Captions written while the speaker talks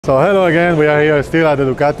So hello again, we are here still at the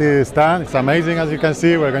Ducati stand. It's amazing, as you can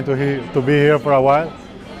see. We're going to be here for a while.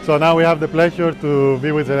 So now we have the pleasure to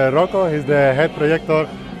be with Rocco. He's the head projector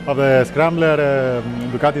of the Scrambler,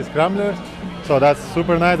 Ducati Scrambler. So that's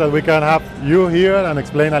super nice that we can have you here and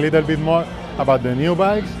explain a little bit more about the new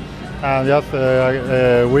bikes. And just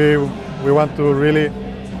we want to really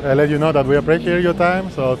let you know that we appreciate your time.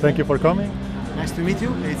 So thank you for coming. Nice to meet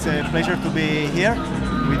you. It's a pleasure to be here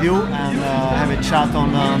with you and have a chat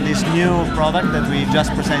on this new product that we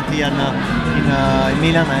just presented here in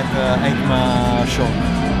Milan at Eicma show.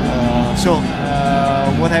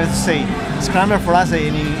 What I have to say, Scrambler for us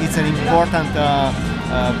it's an important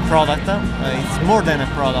product. It's more than a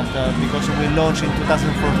product because we launched in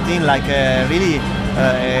 2014 like a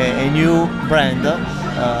new brand,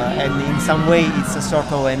 and in some way it's a sort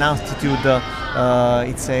of an altitude.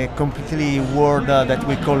 It's a completely world that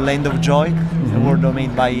we call Land of Joy, a world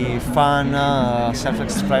made by fun,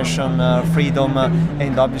 self-expression, freedom,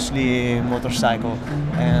 and obviously motorcycle.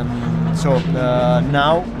 So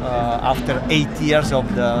now, after 8 years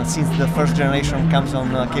since the first generation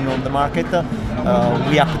came on the market,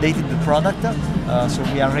 we updated the product. So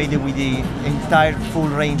we are ready with the entire full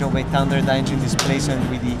range of 800 engine displays and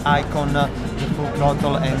with the icon, the full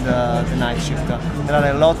throttle, and the night shift. There are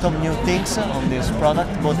a lot of new things on this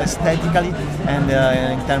product, both aesthetically and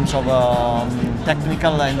in terms of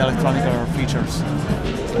technical and electronic features.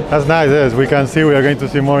 That's nice. Yes, we can see. We are going to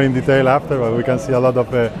see more in detail after, but we can see a lot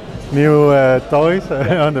of new toys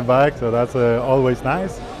on the bike. So that's always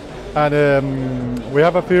nice. And we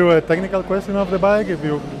have a few technical questions of the bike. If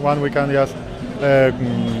you want, we can just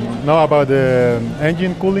know about the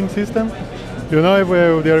engine cooling system. Do you know if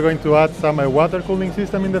they are going to add some water cooling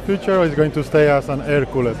system in the future, or is it going to stay as an air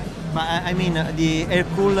cooled? I mean, the air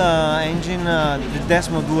cool engine, the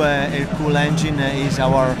Desmo 2 air cool engine is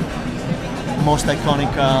our most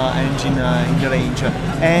iconic engine in the range,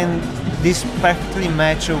 and this perfectly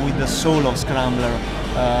matches with the soul of Scrambler.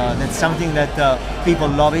 That's something that people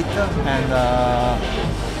love it, and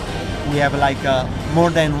we have like more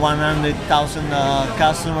than 100,000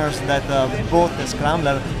 customers that bought the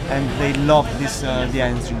Scrambler and they love the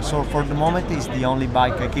engine. So for the moment it's the only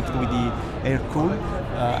bike equipped with the air cool,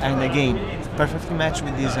 and again perfectly matched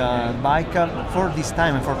with this bike. For this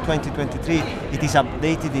time and for 2023 it is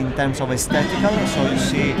updated in terms of aesthetical, so you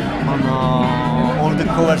see on all the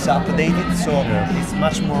covers updated, so it's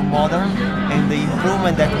much more modern, and the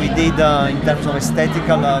improvement that we did in terms of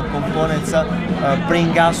aesthetical components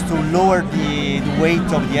bring us to lower the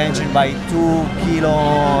weight of the engine by 2.5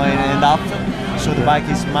 kilos. So the bike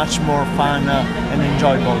is much more fun and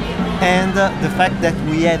enjoyable. And the fact that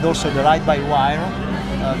we had also the ride-by-wire,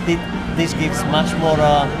 this gives much more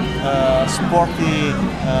sporty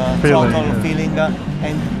throttle feeling,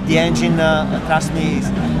 and the engine, trust me,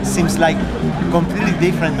 seems like completely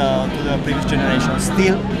different to the previous generation.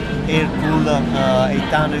 Still air-cooled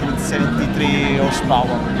 873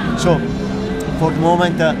 horsepower. So for the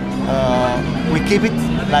moment we keep it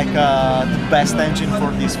like the best engine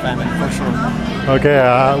for this family, for sure. Okay,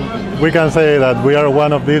 we can say that we are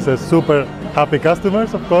one of these super happy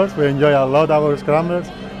customers, of course. We enjoy a lot our Scramblers.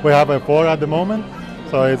 We have 4 at the moment,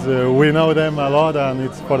 so it's, we know them a lot, and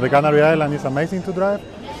it's for the Canary Island. It's amazing to drive.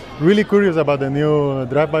 Really curious about the new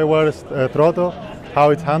drive-by-wire throttle, how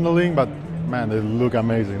it's handling, but man, they look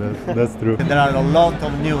amazing. That's true. There are a lot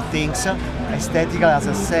of new things. Aesthetical, as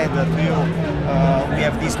I said to you, we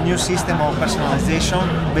have this new system of personalization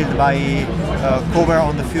built by cover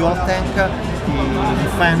on the fuel tank, the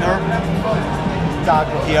fender, tag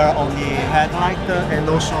here on the headlight, and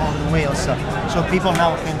also on the wheels. So people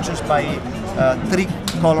now can choose by 3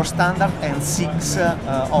 color standard and 6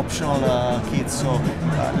 optional kits. So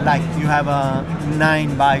like you have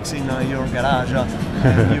 9 bikes in your garage.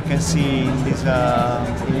 You can see in this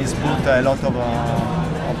booth a lot of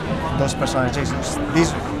those personalizations.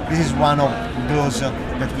 This is one of those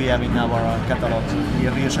that we have in our catalog.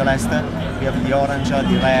 The Rio Celeste, we have the orange,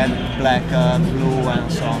 the red, black, blue,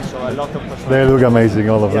 and so on. So a lot of personalizations. They look amazing,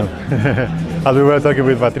 all of them. As we were talking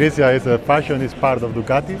with Patricia, fashion is part of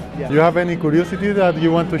Ducati. Yeah. Do you have any curiosity that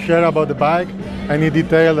you want to share about the bike? Any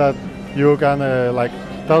detail that you can like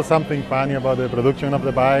tell something funny about the production of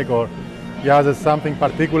the bike, or there's something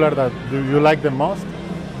particular that you like the most?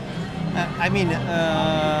 I mean,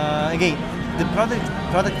 again, the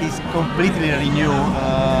product is completely renewed.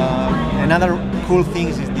 Another cool thing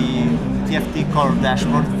is the TFT Core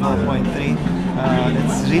Dashboard 4.3.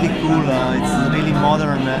 That's really cool. It's really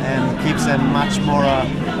modern and gives a much more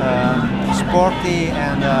sporty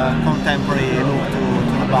and contemporary look to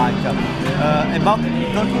the bike. About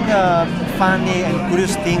talking funny and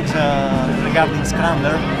curious things regarding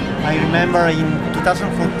Scrambler, I remember in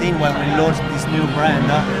 2014 when we launched this new brand,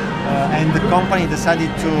 and the company decided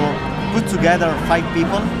to put together 5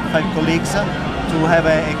 people, 5 colleagues, to have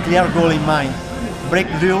a clear goal in mind: break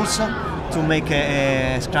rules to make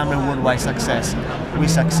a Scrambler worldwide success. We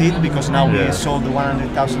succeed because now we sold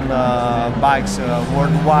 100,000 bikes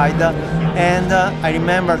worldwide, and I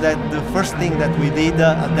remember that the first thing that we did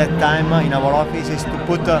at that time in our office is to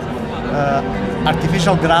put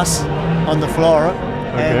artificial grass on the floor,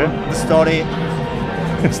 and the story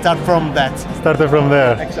started from that. Started from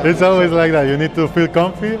there. Exactly. It's always like that. You need to feel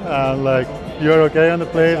comfy and like you're okay on the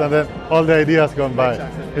place, and then all the ideas come by.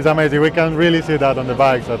 Exactly. It's amazing. We can really see that on the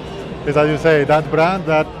bikes. It's, as you say, that brand,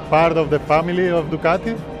 that part of the family of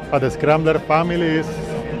Ducati, but the Scrambler family is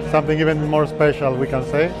something even more special, we can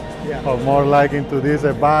say, or more like into this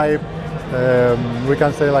vibe. We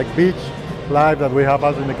can say like beach life that we have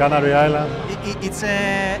also in the Canary Islands. It's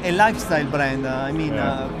a lifestyle brand. I mean,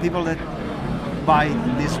 people that buy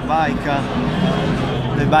this bike,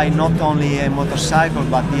 they buy not only a motorcycle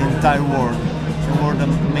but the entire world. The world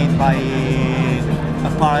made by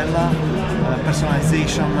apparel,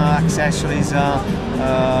 personalization, accessories,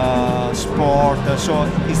 sport. So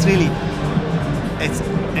it's really, it's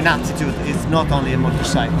an attitude. It's not only a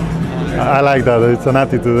motorcycle. I like that. It's an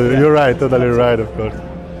attitude. You're right. Totally right. Of course.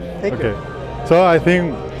 Thank you. So I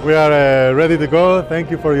think we are ready to go. Thank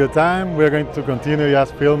you for your time. We're going to continue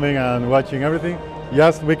just filming and watching everything.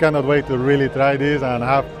 Yes, we cannot wait to really try this and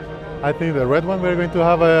have, I think the red one we're going to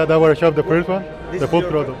have at our shop, the first one, This the full is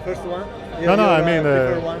your throttle. first one? No, I mean,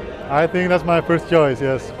 preferred one? I think that's my first choice,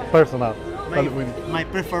 yes, personal. My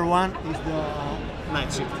preferred one is the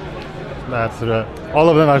night shift. That's all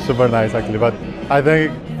of them are super nice actually, but I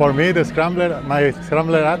think for me the Scrambler, my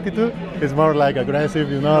Scrambler attitude is more like aggressive,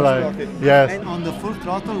 you know, like yes. And on the full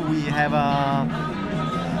throttle we have a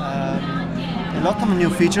lot of new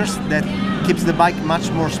features that keeps the bike much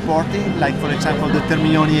more sporty, like for example the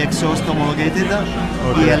Terminioni exhaust homologated,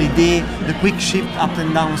 the LED, the quick shift up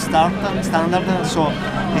and down start standard, so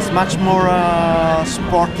it's much more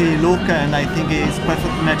sporty look, and I think it's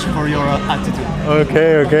perfect match for your attitude.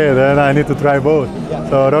 Okay, then I need to try both.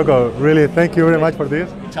 So Rocco, really thank you very much for this.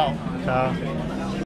 Ciao. Ciao.